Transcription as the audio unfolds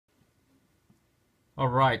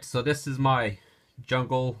Alright, so this is my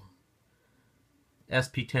jungle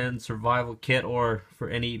sp10 survival kit, or for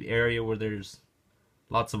any area where there's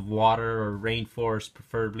lots of water or rainforest.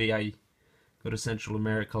 Preferably, I go to Central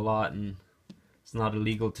America a lot, and it's not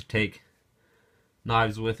illegal to take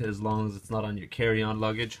knives with it as long as it's not on your carry-on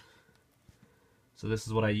luggage. So this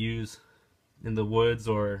is what I use in the woods,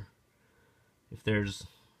 or if there's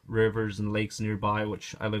rivers and lakes nearby,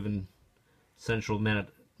 which I live in central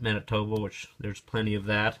Manitoba, which there's plenty of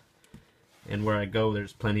that, and where I go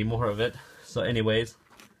there's plenty more of it. So anyways,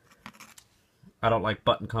 I don't like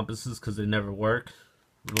button compasses because they never work.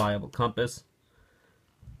 Reliable compass.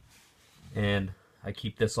 And I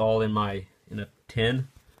keep this all in a tin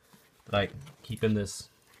that I keep in this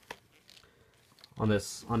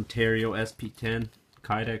Ontario sp10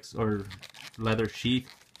 Kydex or leather sheath.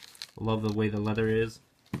 I love the way the leather is.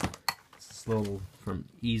 It's this little from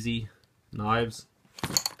Easy Knives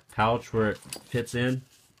pouch where it fits in,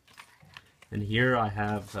 and here I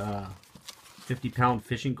have 50-pound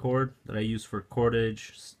fishing cord that I use for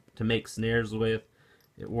cordage to make snares with.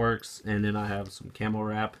 It works. And then I have some camo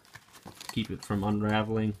wrap to keep it from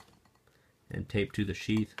unraveling, and tape to the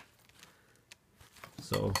sheath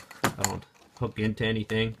so I don't hook into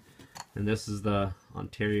anything. And this is the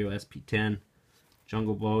Ontario sp10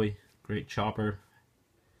 Jungle Bowie, great chopper.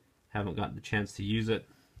 Haven't gotten the chance to use it.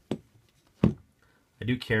 I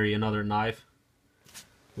do carry another knife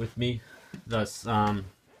with me. This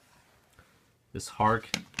Hark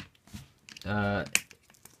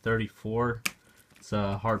 34. It's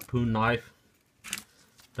a harpoon knife.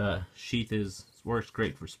 The sheath works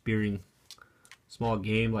great for spearing small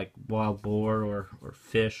game like wild boar or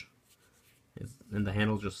fish. And the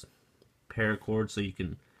handle just paracord, so you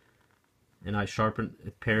can. And I sharpen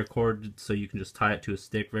it paracord so you can just tie it to a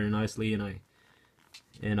stick very nicely.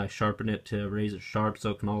 And I sharpen it to razor sharp,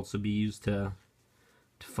 so it can also be used to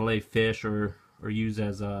fillet fish, or use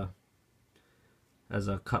as a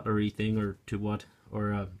cutlery thing, or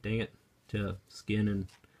to skin and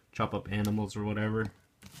chop up animals or whatever.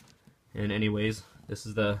 And anyways, this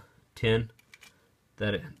is the tin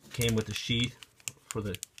that it came with the sheath. For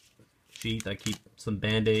the sheath, I keep some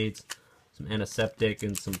band-aids, some antiseptic,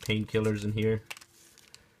 and some painkillers in here.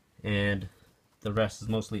 And the rest is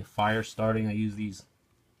mostly fire starting. I use these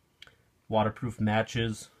waterproof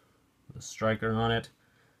matches with a striker on it,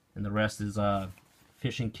 and the rest is a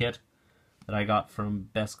fishing kit that I got from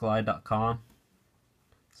bestglide.com.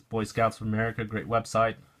 It's Boy Scouts of America, great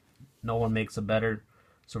website. No one makes a better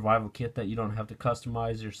survival kit that you don't have to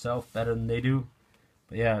customize yourself better than they do.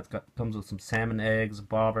 But yeah, comes with some salmon eggs, a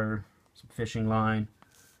bobber, some fishing line,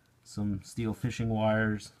 some steel fishing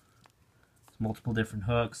wires, multiple different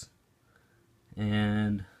hooks,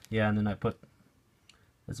 and yeah, and then I put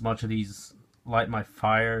as much of these light my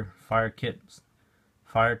fire kits,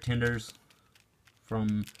 fire tinders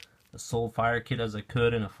from the Soul Fire kit as I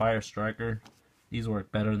could, and a fire striker. These work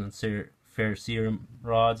better than ferrocerium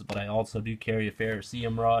rods, but I also do carry a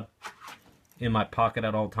ferrocerium rod in my pocket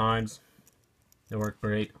at all times. They work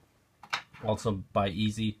great. Also by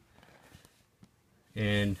Easy.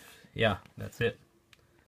 And yeah, that's it.